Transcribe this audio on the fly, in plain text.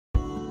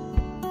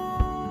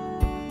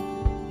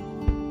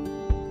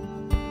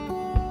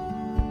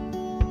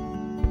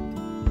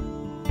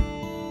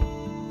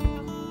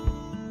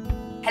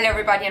Hello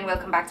everybody and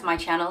welcome back to my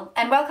channel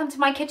and welcome to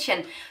my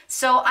kitchen.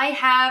 So I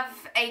have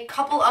a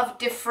couple of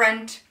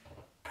different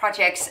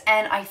projects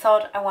and I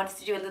thought I wanted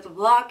to do a little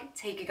vlog,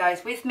 take you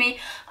guys with me.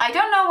 I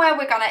don't know where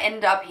we're gonna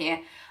end up here,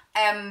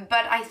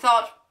 but I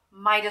thought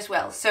might as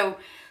well. So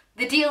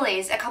the deal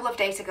is, a couple of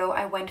days ago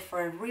I went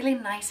for a really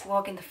nice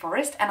walk in the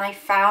forest and I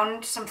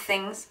found some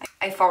things.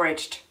 I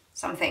foraged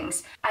some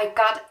things. I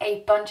got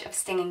a bunch of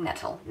stinging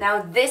nettle.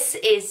 Now this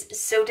is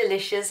so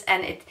delicious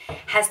and it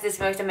has this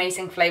most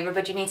amazing flavor,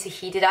 but you need to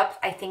heat it up.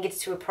 I think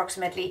it's to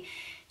approximately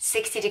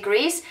 60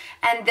 degrees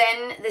and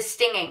then the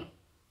stinging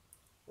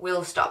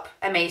will stop.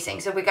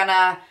 Amazing. So we're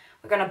gonna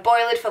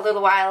boil it for a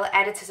little while,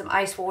 add it to some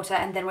ice water,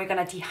 and then we're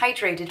gonna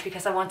dehydrate it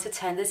because I want to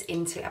turn this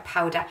into a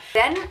powder.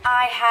 Then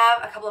I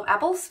have a couple of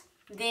apples.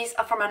 These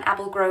are from an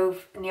apple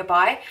grove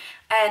nearby,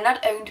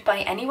 not owned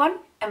by anyone.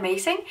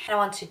 Amazing. And I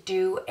want to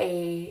do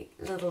a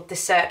little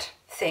dessert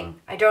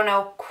thing. I don't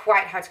know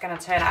quite how it's gonna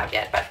turn out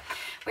yet, but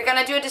we're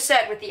gonna do a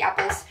dessert with the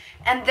apples.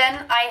 And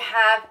then I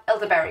have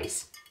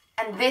elderberries.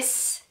 And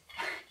these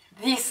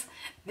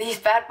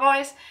bad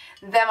boys,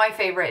 they're my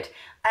favorite.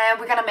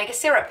 We're gonna make a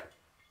syrup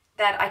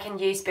that I can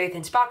use both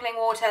in sparkling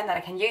water and that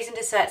I can use in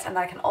desserts and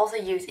that I can also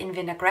use in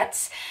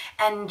vinaigrettes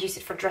and use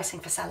it for dressing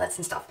for salads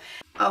and stuff.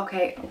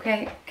 Okay.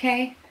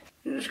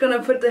 I'm just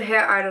gonna put the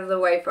hair out of the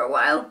way for a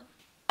while.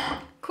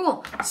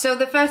 Cool. So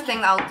the first thing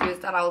I'll do is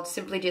that I'll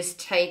simply just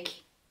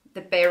take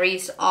the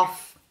berries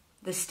off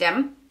the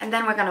stem and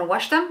then we're gonna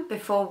wash them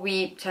before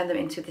we turn them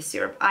into the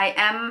syrup. I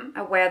am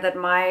aware that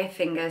my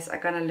fingers are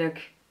gonna look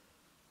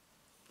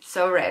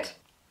so red.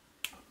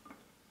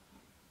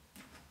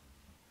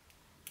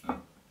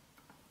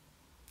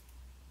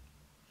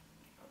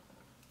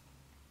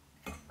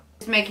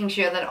 Just making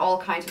sure that all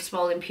kinds of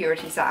small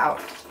impurities are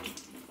out.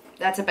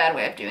 That's a bad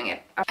way of doing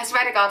it. I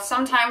swear to God,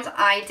 sometimes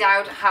I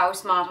doubt how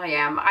smart I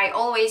am. I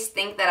always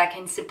think that I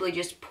can simply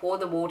just pour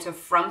the water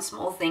from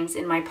small things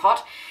in my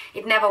pot.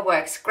 It never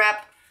works. Grab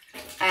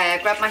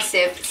my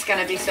sieve, it's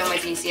gonna be so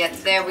much easier.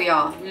 There we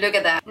are, look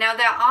at that. Now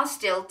there are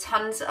still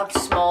tons of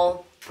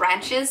small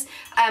branches,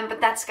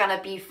 but that's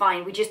gonna be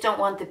fine. We just don't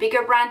want the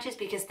bigger branches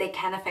because they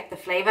can affect the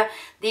flavor.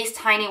 These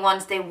tiny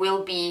ones, they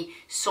will be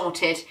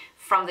sorted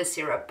from the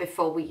syrup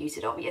before we use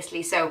it,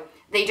 obviously. So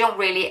they don't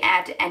really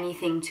add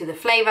anything to the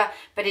flavor,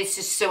 but it's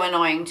just so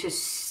annoying to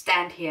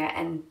stand here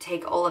and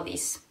take all of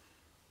these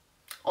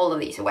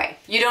away.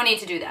 You don't need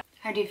to do that.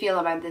 How do you feel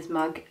about this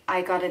mug?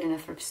 I got it in a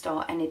thrift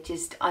store and it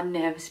just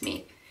unnerves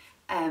me.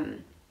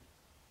 And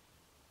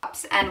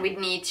we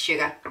need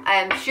sugar.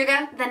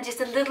 Sugar, then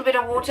just a little bit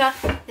of water,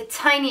 the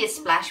tiniest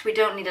splash. We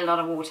don't need a lot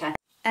of water.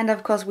 And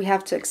of course we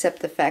have to accept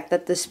the fact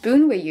that the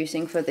spoon we're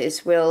using for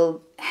this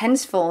will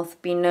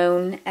henceforth be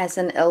known as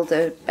an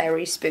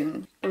elderberry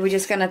spoon. We're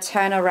just gonna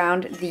turn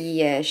around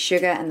the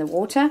sugar and the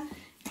water,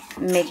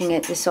 making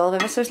it dissolve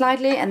ever so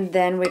slightly, and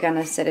then we're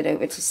gonna set it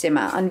over to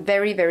simmer on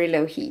very, very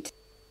low heat.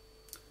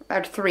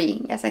 About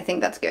 3, yes, I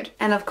think that's good.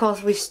 And of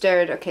course we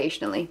stir it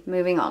occasionally.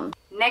 Moving on.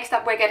 Next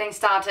up we're getting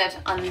started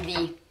on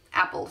the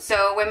apple.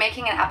 So we're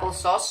making an apple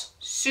sauce,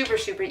 super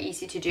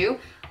easy to do.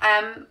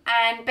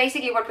 And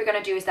basically what we're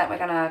gonna do is that we're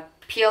gonna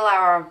peel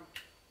our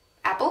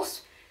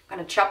apples, we're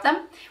gonna chop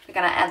them, we're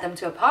gonna add them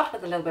to a pot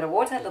with a little bit of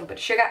water, a little bit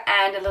of sugar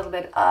and a little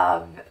bit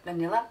of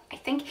vanilla, I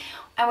think.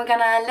 And we're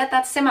gonna let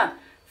that simmer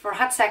for a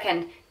hot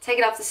second, take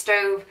it off the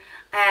stove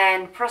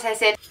and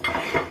process it.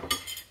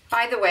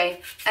 By the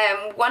way,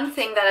 one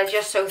thing that I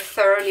just so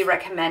thoroughly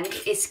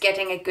recommend is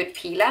getting a good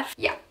peeler.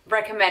 Yeah,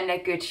 recommend a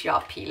good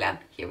sharp peeler.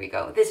 Here we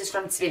go. This is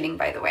from Zwilling,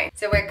 by the way.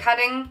 So we're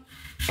cutting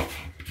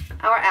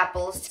our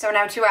apples. So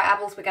now to our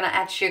apples we're gonna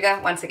add sugar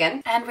once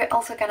again. And we're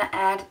also gonna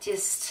add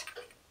just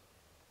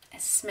a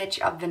smidge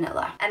of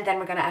vanilla. And then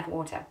we're gonna add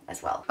water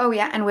as well. Oh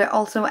yeah, and we're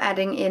also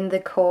adding in the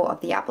core of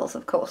the apples,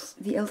 of course.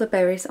 The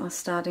elderberries are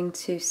starting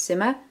to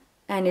simmer.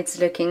 And it's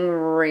looking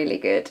really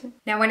good.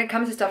 Now when it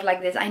comes to stuff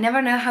like this, I never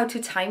know how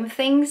to time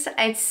things.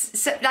 It's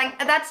so, like,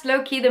 that's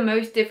low-key the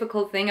most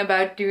difficult thing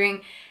about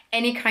doing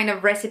any kind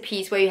of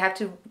recipes where you have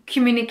to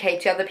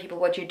communicate to other people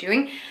what you're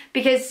doing.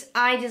 Because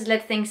I just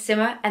let things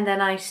simmer and then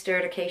I stir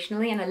it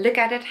occasionally and I look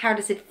at it. How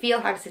does it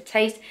feel? How does it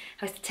taste?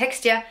 How's the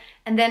texture?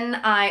 And then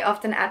I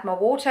often add more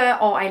water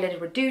or I let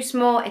it reduce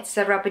more,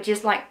 etc. But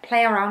just like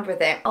play around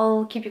with it.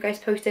 I'll keep you guys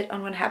posted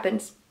on what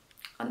happens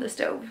on the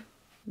stove.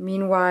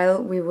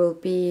 Meanwhile, we will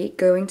be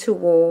going to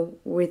war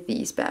with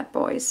these bad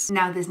boys.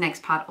 Now this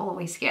next part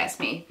always scares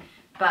me,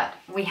 but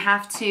we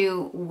have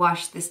to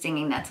wash the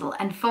stinging nettle.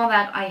 And for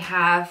that I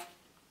have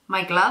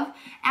my glove.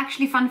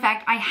 Actually, fun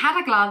fact, I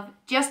had a glove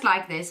just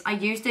like this. I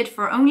used it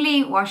for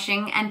only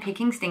washing and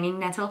picking stinging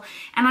nettle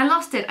and I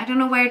lost it. I don't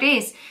know where it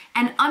is.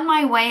 And on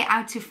my way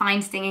out to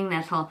find stinging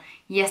nettle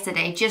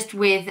yesterday, just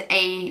with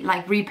a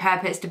like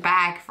repurposed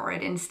bag for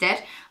it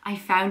instead, I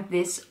found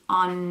this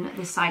on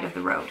the side of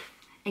the road.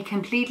 A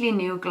completely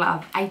new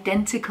glove,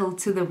 identical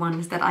to the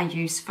ones that I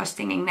use for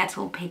stinging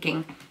nettle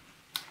picking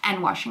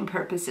and washing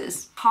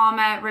purposes.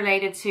 Karma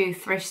related to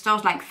thrift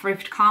stores, like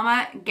thrift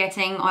karma,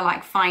 getting or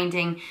like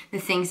finding the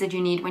things that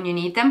you need when you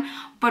need them.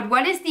 But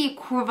what is the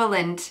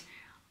equivalent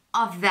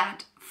of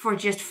that for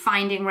just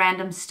finding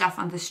random stuff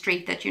on the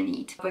street that you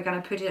need. We're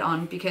gonna put it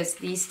on because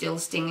these still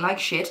sting like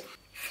shit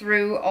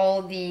through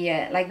all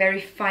the like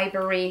very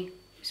fibery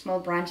small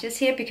branches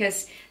here,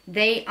 because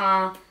they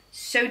are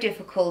so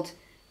difficult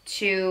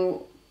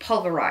to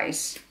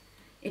pulverize.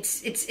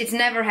 It's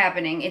never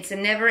happening. It's a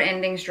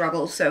never-ending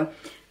struggle. So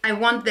I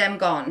want them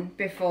gone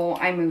before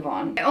I move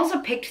on. I also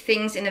picked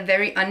things in a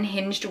very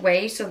unhinged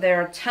way, so there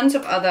are tons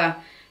of other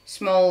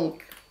small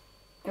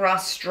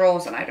grass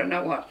straws and I don't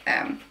know what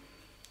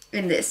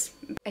in this.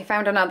 I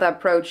found another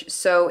approach.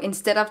 So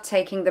instead of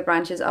taking the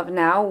branches off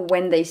now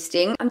when they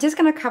sting, I'm just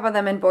gonna cover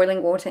them in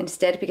boiling water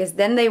instead, because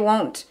then they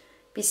won't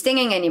be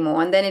stinging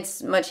anymore, and then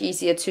it's much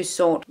easier to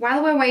sort.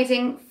 While we're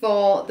waiting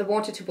for the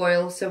water to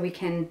boil so we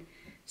can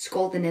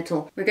scald the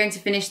nettle, we're going to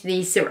finish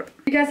the syrup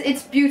because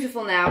it's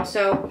beautiful now,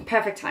 so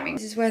perfect timing.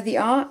 This is where they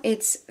are.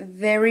 It's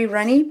very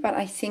runny, but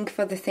I think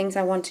for the things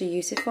I want to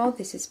use it for,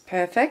 this is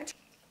perfect.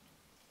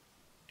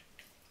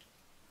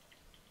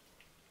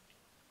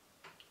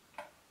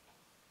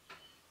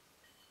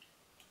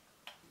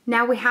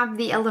 Now we have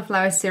the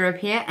elderflower syrup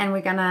here, and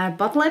we're gonna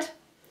bottle it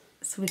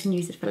so we can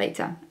use it for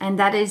later. And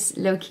that is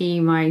low-key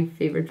my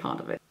favorite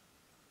part of it.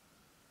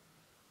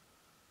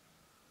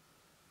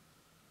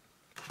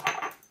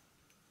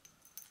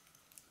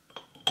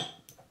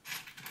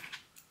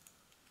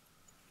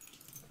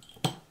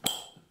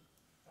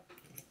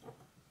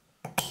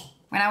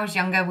 When I was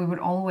younger, we would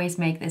always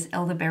make this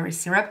elderberry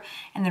syrup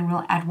and then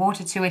we'll add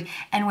water to it.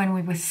 And when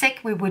we were sick,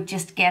 we would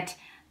just get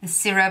the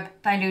syrup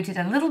diluted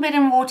a little bit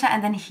in water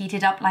and then heat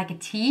it up like a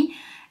tea.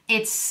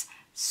 It's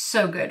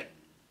so good.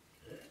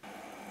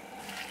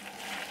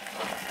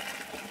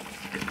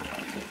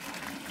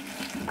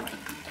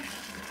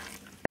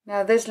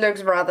 Now this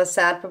looks rather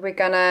sad, but we're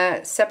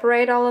gonna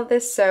separate all of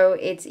this so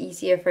it's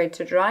easier for it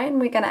to dry,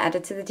 and we're gonna add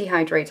it to the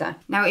dehydrator.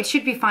 Now it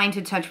should be fine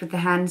to touch with the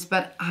hands,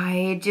 but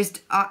I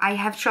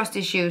have trust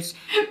issues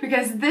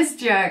because this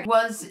jug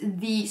was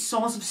the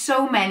source of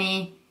so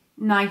many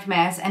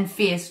nightmares and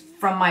fears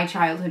from my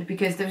childhood,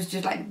 because there was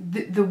just like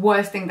the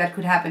worst thing that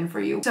could happen for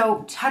you.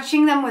 So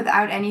touching them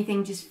without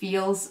anything just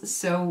feels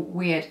so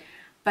weird,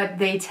 but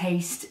they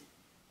taste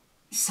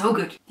so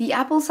good. The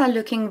apples are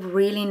looking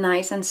really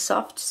nice and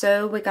soft,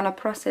 so we're gonna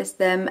process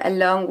them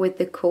along with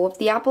the core of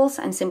the apples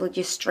and simply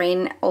just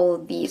strain all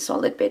the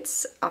solid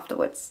bits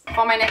afterwards.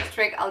 For my next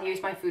trick, I'll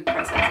use my food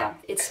processor.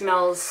 It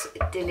smells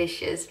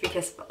delicious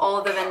because of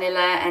all the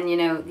vanilla and, you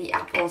know, the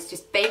apples,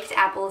 just baked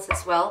apples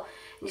as well.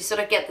 And you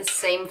sort of get the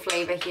same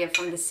flavor here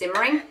from the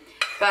simmering,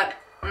 but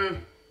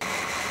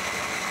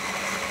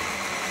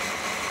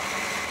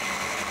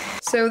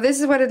So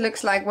this is what it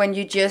looks like when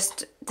you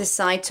just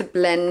decide to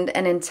blend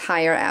an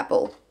entire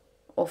apple,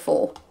 or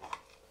 4.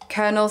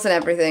 Kernels and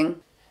everything.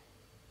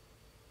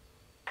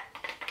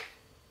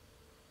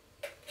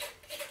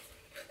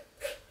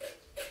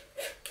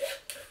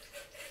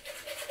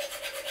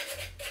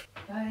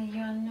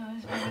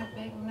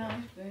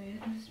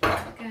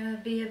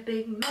 Be a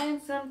big man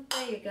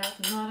someday, you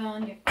got mud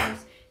on your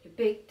face, you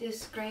big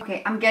disgrace.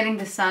 Okay, I'm getting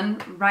the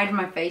sun right in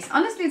my face.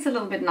 Honestly, it's a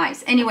little bit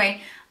nice.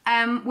 Anyway,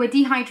 we're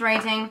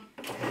dehydrating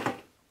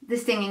the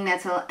stinging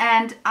nettle,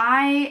 and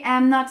I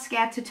am not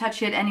scared to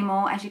touch it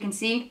anymore. As you can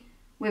see,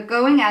 we're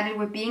going at it,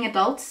 we're being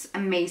adults.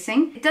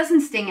 Amazing. It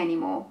doesn't sting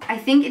anymore. I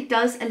think it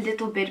does a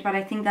little bit, but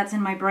I think that's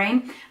in my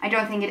brain. I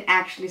don't think it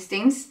actually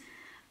stings.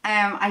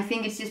 I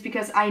think it's just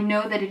because I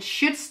know that it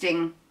should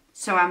sting,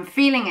 so I'm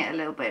feeling it a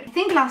little bit. I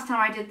think last time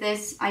I did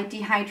this, I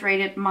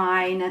dehydrated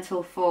my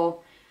nettle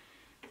for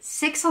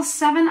 6 or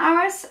 7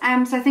 hours.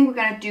 So I think we're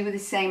gonna do the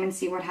same and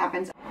see what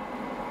happens.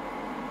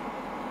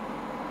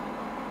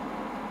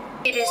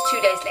 It is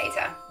 2 days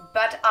later,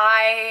 but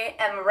I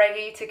am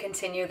ready to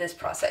continue this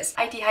process.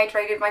 I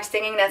dehydrated my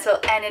stinging nettle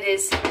and it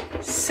is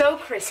so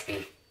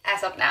crispy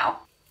as of now.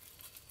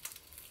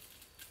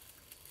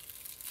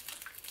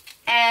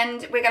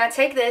 And we're gonna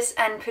take this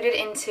and put it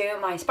into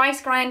my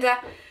spice grinder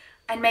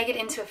and make it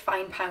into a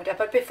fine powder.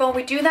 But before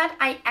we do that,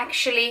 I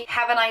actually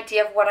have an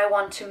idea of what I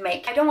want to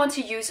make. I don't want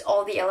to use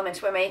all the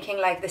elements we're making,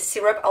 like the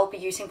syrup I'll be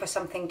using for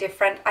something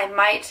different. I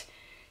might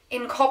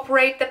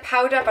incorporate the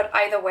powder, but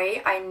either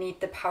way, I need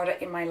the powder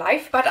in my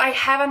life. But I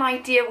have an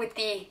idea with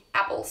the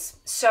apples.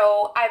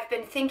 So I've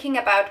been thinking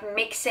about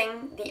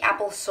mixing the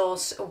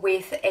applesauce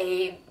with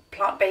a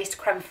plant-based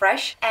creme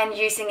fraiche and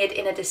using it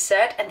in a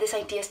dessert, and this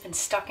idea has been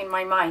stuck in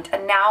my mind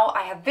and now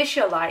I have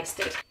visualized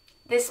it.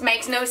 This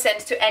makes no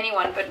sense to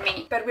anyone but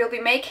me, but we'll be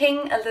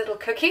making a little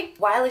cookie.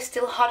 While it's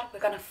still hot, we're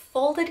gonna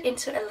fold it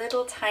into a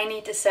little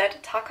tiny dessert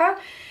taco.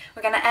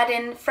 We're gonna add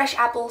in fresh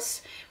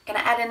apples, we're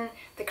gonna add in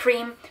the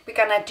cream, we're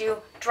gonna do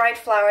dried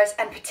flowers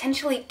and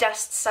potentially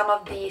dust some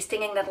of the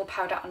stinging nettle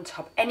powder on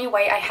top.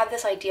 Anyway, I have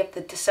this idea of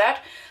the dessert,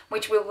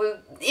 which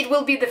it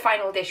will be the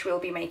final dish we'll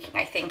be making,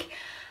 I think.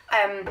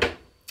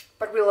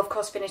 But we'll of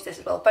course finish this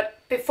as well. But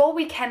before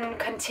we can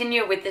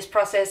continue with this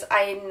process,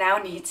 I now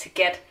need to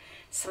get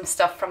some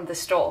stuff from the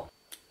store.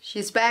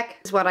 She's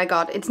back. This is what I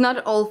got. It's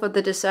not all for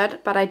the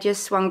dessert, but I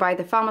just swung by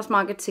the farmer's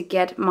market to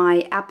get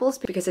my apples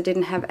because I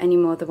didn't have any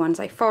more of the ones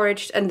I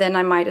foraged, and then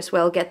I might as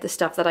well get the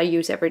stuff that I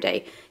use every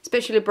day,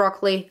 especially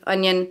broccoli,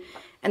 onion,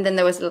 and then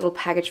there was a little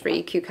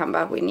package-free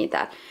cucumber. We need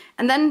that.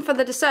 And then for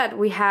the dessert,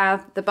 we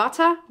have the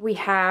butter, we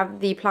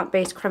have the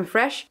plant-based creme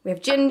fraiche, we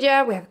have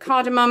ginger, we have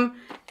cardamom,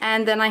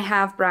 and then I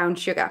have brown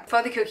sugar.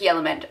 For the cookie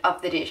element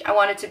of the dish, I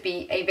want it to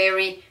be a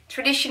very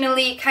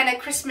traditionally kind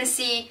of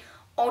Christmassy,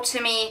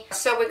 autumny.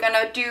 So we're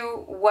gonna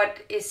do what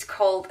is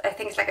called, I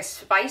think it's like a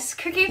spice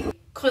cookie,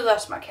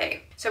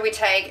 kryddersmørkage. So we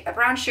take a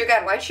brown sugar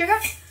and white sugar,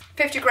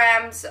 50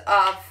 grams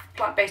of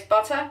plant-based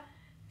butter,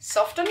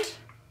 softened.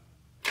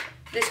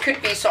 This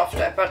could be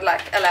softer, but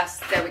like, alas,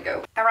 there we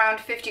go.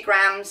 Around 50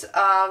 grams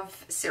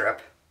of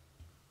syrup.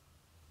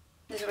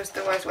 This was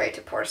the worst way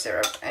to pour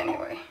syrup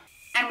anyway.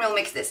 And we'll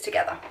mix this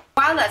together.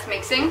 While that's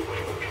mixing,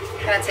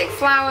 gonna take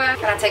flour,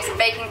 gonna take some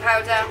baking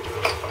powder.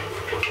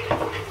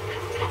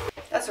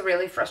 That's a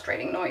really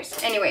frustrating noise.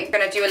 Anyway,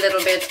 gonna do a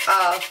little bit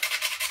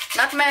of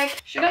nutmeg.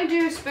 Should I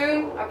do a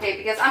spoon? Okay,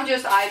 because I'm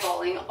just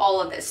eyeballing all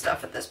of this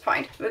stuff at this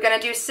point. We're gonna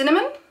do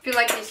cinnamon. I feel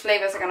like these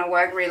flavors are gonna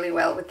work really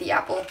well with the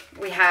apple.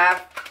 We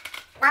have,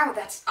 wow,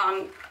 that's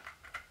on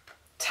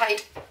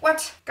tight.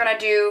 What? Gonna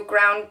do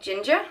ground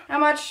ginger. How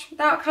much?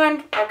 That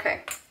kind?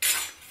 Okay.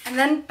 And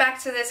then back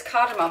to this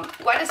cardamom.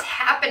 What is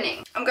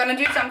happening? I'm gonna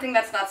do something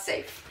that's not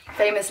safe.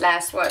 Famous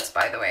last words,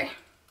 by the way.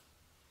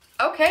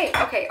 Okay.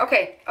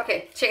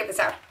 Check this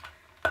out.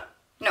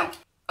 No.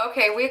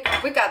 Okay,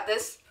 we got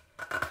this.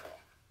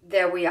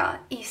 There we are,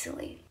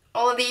 easily.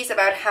 All of these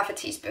about half a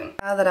teaspoon.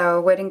 Now that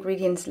our wet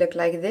ingredients look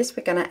like this,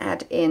 we're gonna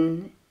add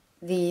in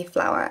the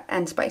flour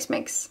and spice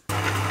mix.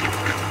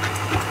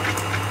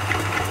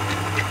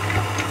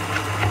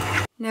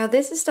 Now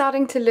this is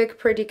starting to look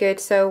pretty good,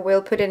 so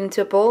we'll put it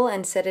into a bowl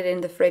and set it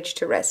in the fridge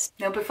to rest.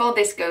 Now before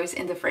this goes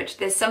in the fridge,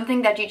 there's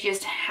something that you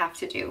just have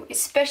to do,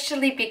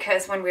 especially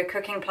because when we're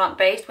cooking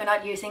plant-based, we're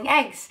not using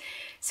eggs.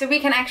 So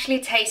we can actually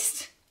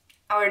taste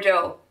our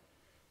dough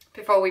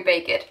before we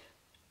bake it.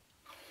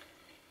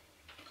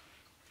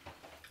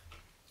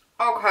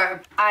 Okay,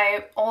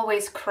 I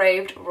always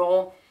craved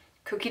raw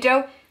cookie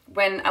dough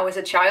when I was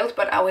a child,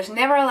 but I was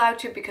never allowed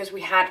to because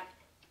we had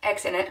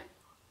eggs in it.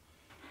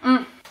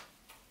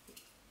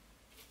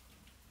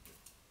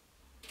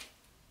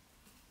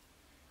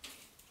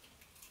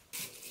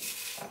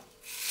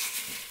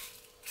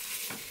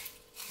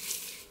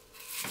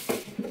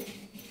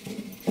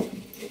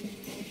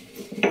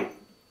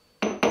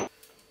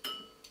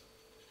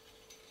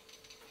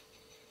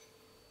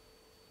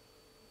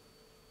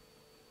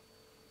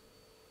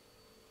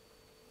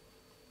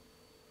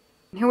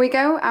 Here we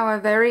go, our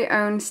very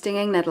own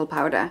stinging nettle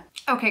powder.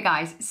 Okay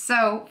guys,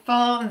 so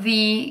for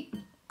the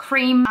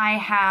cream I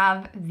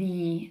have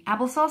the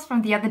applesauce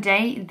from the other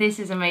day. This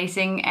is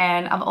amazing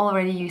and I've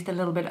already used a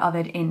little bit of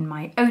it in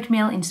my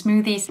oatmeal, in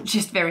smoothies.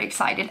 Just very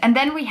excited. And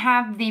then we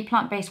have the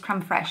plant-based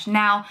creme fraiche.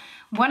 Now,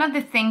 one of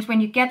the things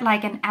when you get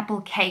like an apple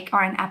cake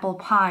or an apple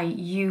pie,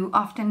 you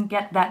often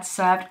get that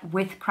served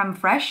with creme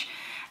fraiche.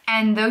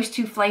 And those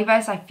two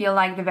flavors, I feel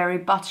like the very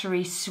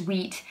buttery,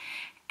 sweet,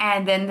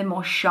 and then the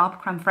more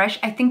sharp creme fraiche,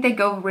 I think they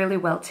go really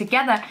well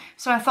together.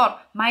 So I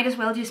thought, might as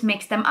well just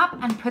mix them up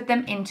and put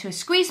them into a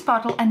squeeze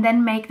bottle and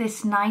then make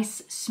this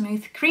nice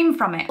smooth cream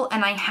from it.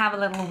 And I have a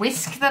little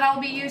whisk that I'll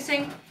be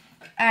using.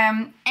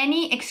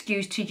 Any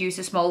excuse to use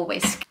a small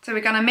whisk. So we're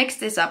gonna mix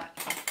this up.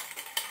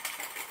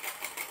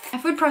 A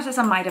food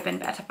processor might have been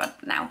better,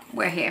 but now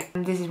we're here.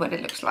 And this is what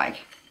it looks like.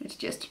 It's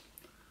just...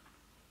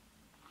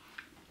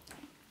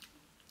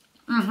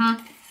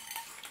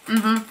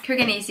 quick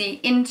and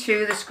easy,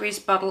 into the squeeze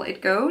bottle it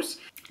goes.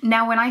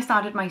 Now, when I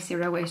started my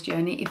zero waste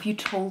journey, if you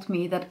told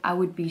me that I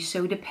would be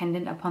so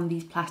dependent upon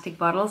these plastic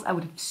bottles, I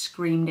would have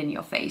screamed in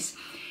your face.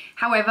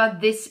 However,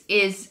 this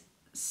is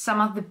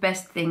some of the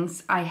best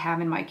things I have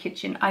in my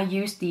kitchen. I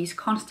use these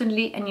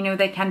constantly, and you know,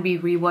 they can be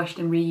rewashed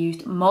and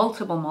reused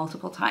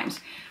multiple times,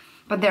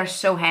 but they're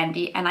so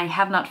handy, and I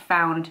have not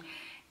found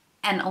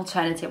an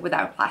alternative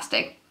without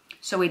plastic.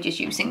 So we're just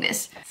using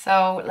this.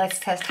 So let's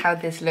test how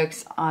this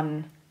looks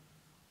on.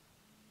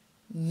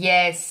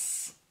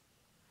 Yes,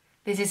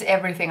 this is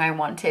everything I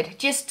wanted.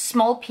 Just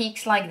small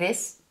peaks like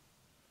this.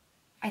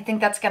 I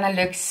think that's gonna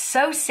look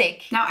so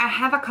sick. Now I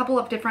have a couple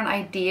of different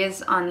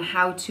ideas on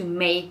how to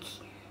make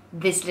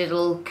this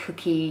little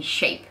cookie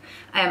shape.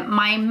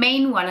 My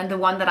main one, and the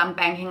one that I'm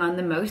banking on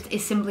the most,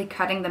 is simply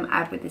cutting them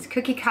out with this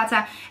cookie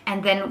cutter,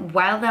 and then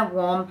while they're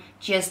warm,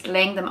 just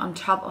laying them on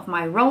top of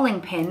my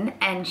rolling pin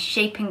and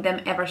shaping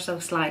them ever so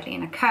slightly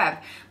in a curve.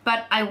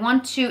 But I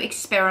want to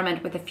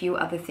experiment with a few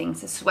other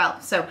things as well.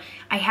 So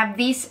I have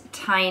these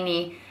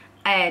tiny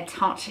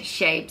tart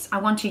shapes. I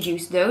want to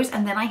use those,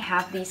 and then I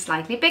have these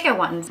slightly bigger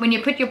ones. When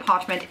you put your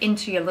parchment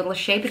into your little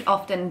shape, it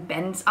often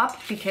bends up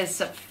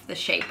because of the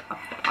shape of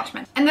the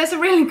parchment. And there's a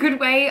really good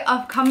way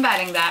of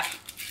combating that.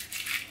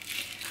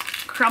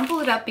 Crumple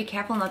it up, be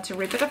careful not to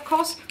rip it, of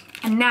course.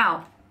 And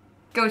now,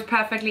 goes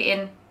perfectly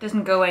in,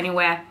 doesn't go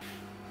anywhere.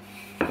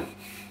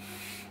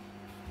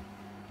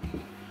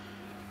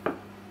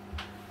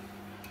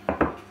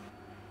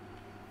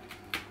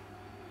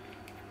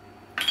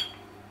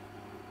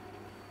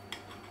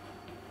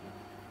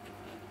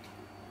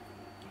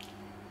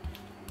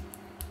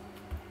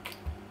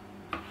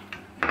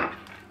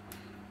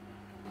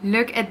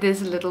 Look at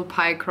this little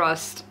pie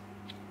crust.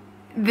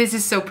 This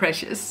is so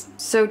precious.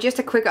 So just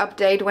a quick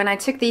update. When I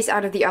took these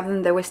out of the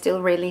oven, they were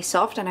still really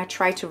soft and I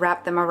tried to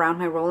wrap them around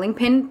my rolling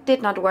pin.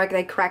 Did not work,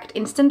 they cracked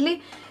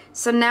instantly.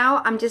 So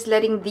now I'm just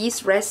letting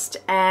these rest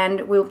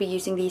and we'll be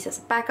using these as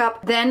a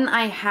backup. Then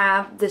I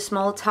have the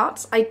small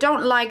tots. I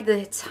don't like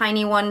the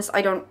tiny ones.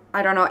 I don't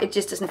know, it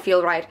just doesn't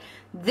feel right.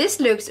 This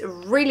looks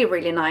really,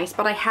 really nice,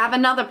 but I have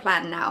another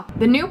plan now.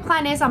 The new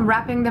plan is I'm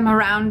wrapping them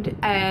around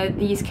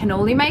these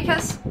cannoli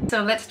makers.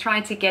 So let's try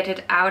to get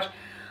it out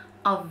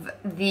of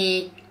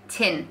the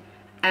tin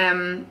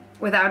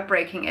without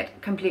breaking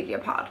it completely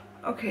apart.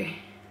 Okay.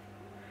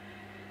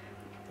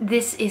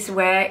 This is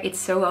where it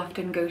so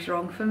often goes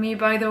wrong for me,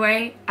 by the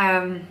way,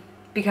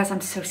 because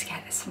I'm so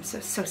scared. I'm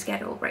so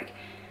scared it will break.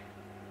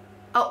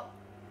 Oh,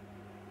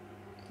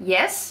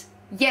 yes,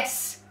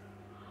 yes.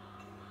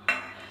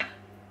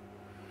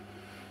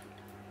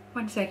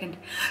 1 second.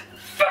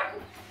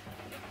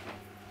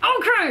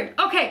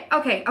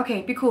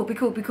 Okay, be cool.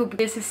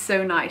 This is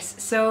so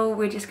nice. So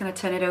we're just gonna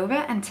turn it over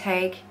and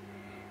take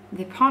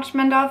the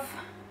parchment off.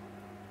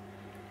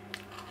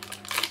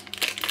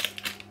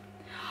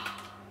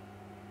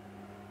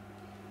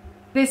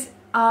 This,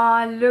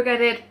 look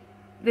at it.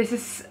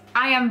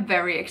 I am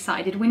very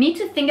excited. We need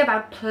to think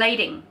about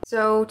plating.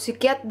 So to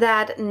get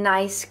that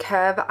nice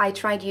curve, I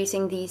tried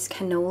using these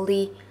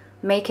cannoli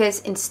makers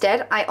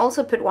instead. I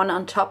also put one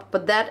on top,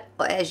 but that,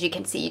 as you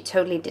can see,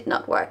 totally did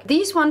not work.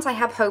 These ones I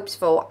have hopes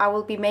for. I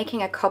will be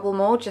making a couple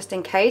more just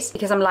in case,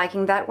 because I'm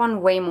liking that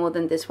one way more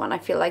than this one. I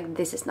feel like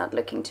this is not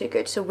looking too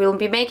good, so we'll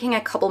be making a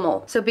couple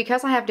more. So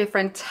because I have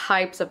different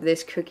types of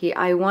this cookie,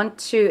 I want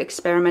to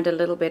experiment a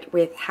little bit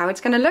with how it's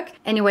gonna look.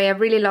 Anyway, I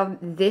really love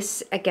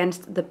this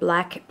against the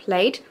black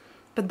plate,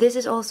 but this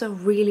is also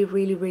really,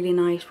 really, really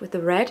nice with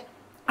the red.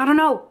 I don't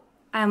know.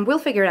 We'll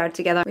figure it out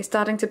together. We're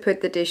starting to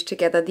put the dish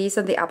together. These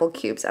are the apple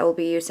cubes I will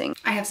be using.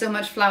 I have so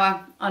much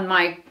flour on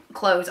my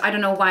clothes. I don't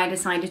know why I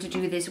decided to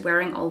do this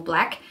wearing all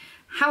black.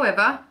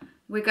 However,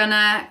 we're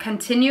gonna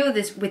continue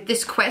this with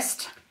this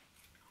quest.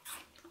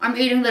 I'm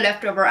eating the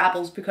leftover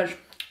apples because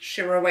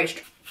zero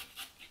waste.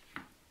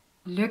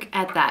 Look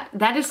at that.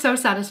 That is so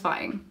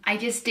satisfying. I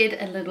just did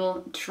a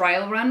little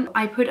trial run.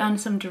 I put on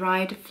some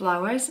dried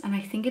flowers and I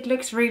think it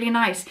looks really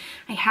nice.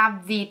 I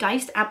have the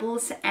diced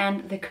apples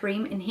and the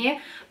cream in here,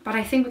 but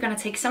I think we're gonna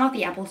take some of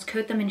the apples,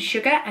 coat them in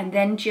sugar, and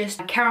then just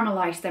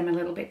caramelize them a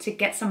little bit to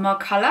get some more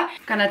color.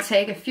 I'm gonna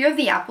take a few of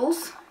the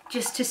apples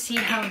just to see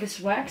how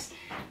this works,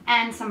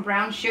 and some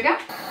brown sugar.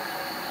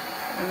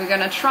 And we're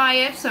gonna try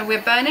it, so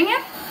we're burning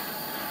it.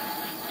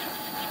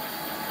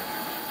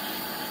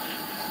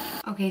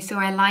 Okay, so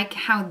I like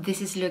how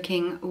this is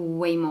looking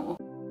way more.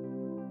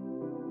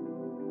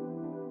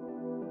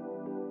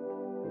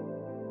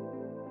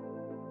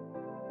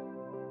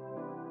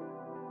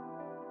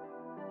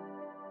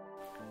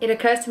 It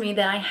occurs to me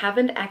that I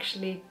haven't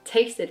actually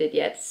tasted it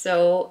yet,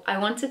 so I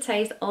want to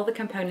taste all the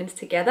components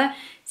together,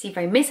 see if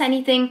I miss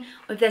anything,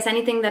 or if there's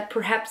anything that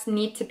perhaps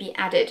need to be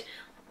added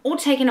or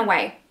taken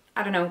away.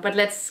 I don't know, but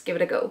let's give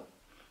it a go.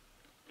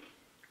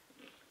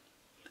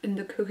 In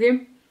the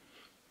cookie,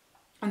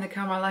 and the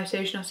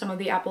caramelization of some of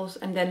the apples,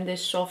 and then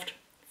this soft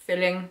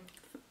filling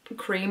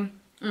cream.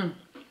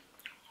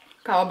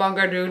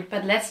 Cowabunga, dude.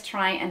 But let's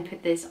try and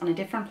put this on a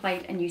different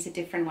plate and use a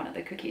different one of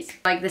the cookies.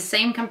 Like the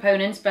same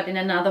components, but in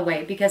another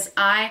way, because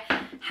I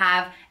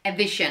have a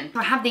vision. So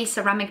I have these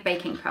ceramic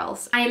baking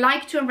pearls. I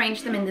like to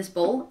arrange them in this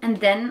bowl, and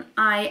then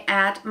I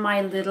add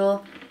my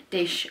little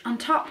dish on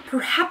top.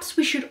 Perhaps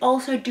we should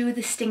also do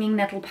the stinging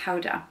nettle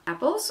powder.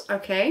 Apples,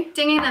 okay.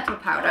 Stinging nettle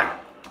powder.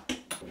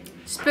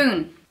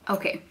 Spoon,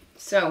 okay.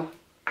 So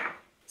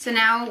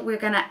now we're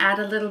gonna add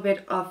a little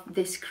bit of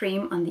this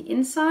cream on the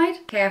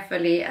inside.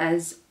 Carefully,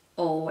 as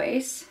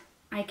always.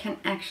 I can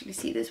actually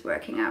see this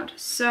working out.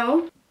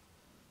 So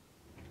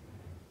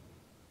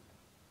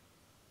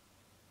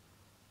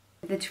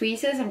the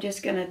tweezers, I'm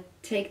just gonna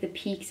take the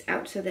peaks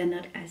out so they're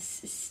not as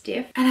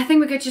stiff. And I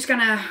think we're just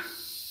gonna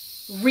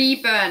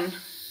reburn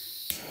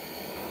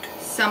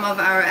some of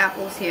our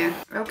apples here.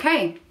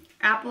 Okay.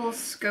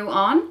 Apples go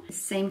on.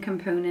 Same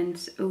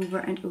components over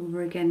and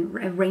over again.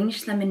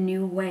 Arrange them in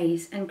new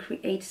ways and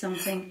create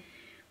something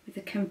with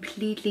a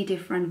completely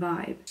different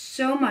vibe.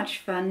 So much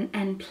fun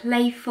and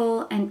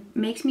playful, and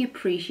makes me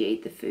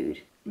appreciate the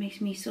food.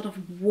 Makes me sort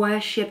of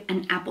worship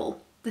an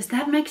apple. Does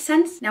that make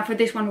sense? Now for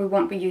this one we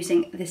won't be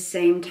using the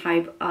same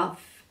type of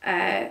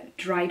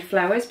dried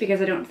flowers,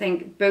 because I don't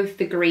think both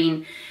the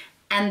green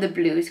and the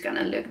blue is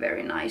gonna look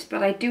very nice.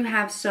 But I do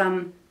have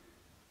some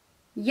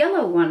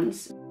yellow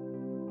ones.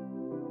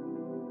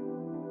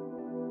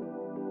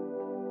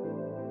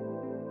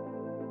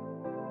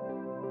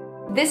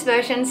 This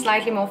version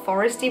slightly more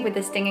foresty with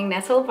the stinging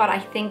nettle, but I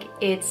think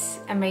it's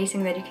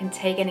amazing that you can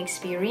take an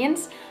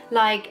experience.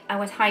 Like I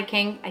was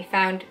hiking, I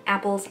found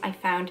apples, I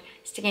found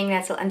stinging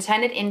nettle, and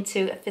turn it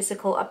into a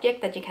physical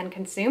object that you can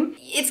consume.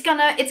 It's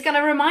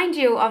gonna remind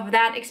you of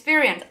that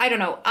experience. I don't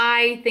know,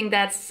 I think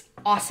that's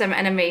awesome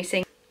and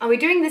amazing. Are we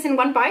doing this in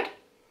one bite?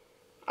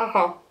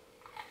 Uh-huh.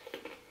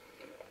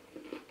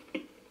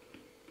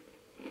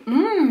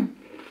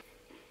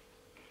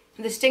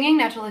 The stinging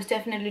nettle is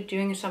definitely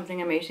doing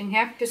something amazing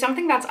here. So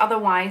something that's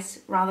otherwise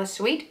rather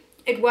sweet,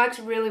 it works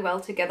really well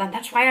together. And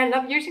that's why I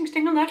love using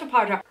stinging nettle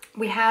powder.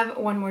 We have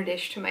one more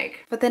dish to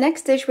make. For the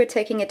next dish, we're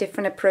taking a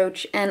different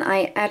approach, and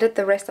I added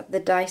the rest of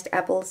the diced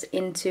apples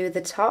into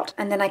the tart,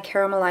 and then I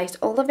caramelized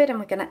all of it, and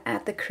we're gonna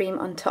add the cream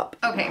on top.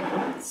 Okay,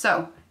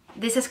 so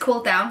this has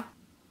cooled down.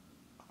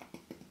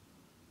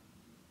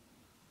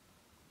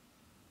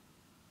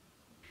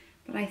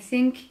 But I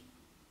think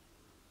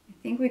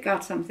we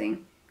got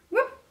something.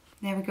 Whoop!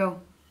 There we go.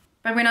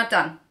 But we're not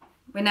done.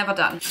 We're never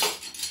done.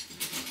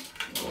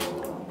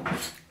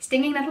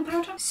 Stinging nettle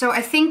powder. So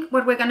I think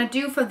what we're gonna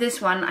do for this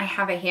one, I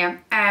have it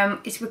here,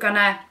 is we're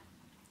gonna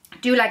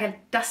do like a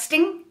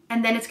dusting,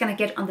 and then it's gonna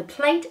get on the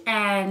plate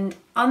and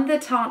on the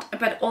tart,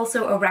 but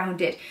also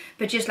around it,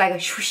 but just like a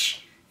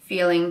swoosh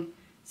feeling.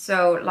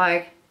 So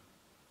like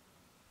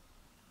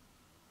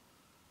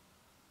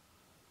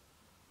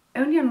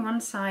only on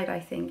one side, I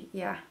think.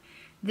 Yeah,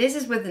 this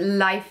is with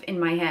life in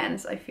my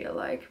hands, I feel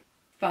like.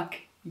 Fuck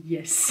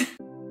yes.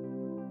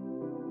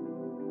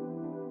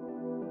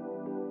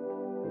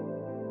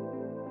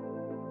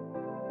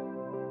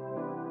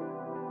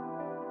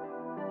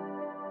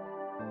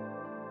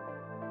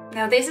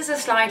 Now this is a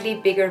slightly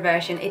bigger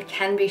version. It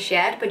can be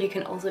shared, but you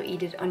can also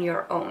eat it on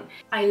your own.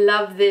 I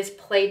love this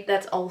plate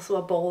that's also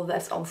a bowl,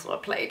 that's also a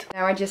plate.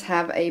 Now I just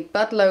have a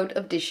buttload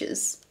of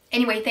dishes.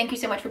 Anyway, thank you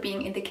so much for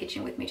being in the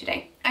kitchen with me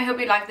today. I hope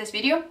you liked this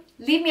video.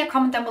 Leave me a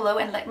comment down below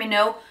and let me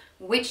know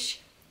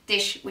which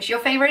dish was your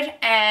favorite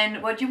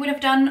and what you would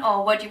have done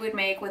or what you would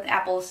make with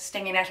apples,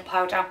 stinging nettle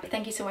powder.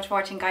 Thank you so much for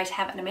watching, guys.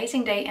 Have an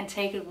amazing day and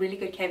take really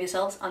good care of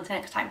yourselves. Until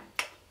next time.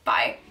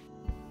 Bye.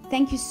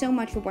 Thank you so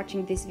much for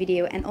watching this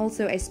video, and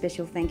also a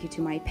special thank you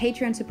to my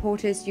Patreon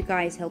supporters. You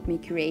guys help me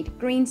create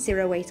green,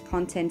 zero-waste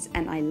content,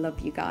 and I love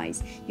you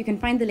guys. You can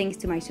find the links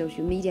to my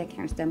social media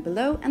accounts down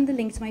below and the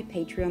link to my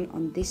Patreon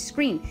on this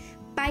screen.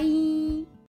 Bye!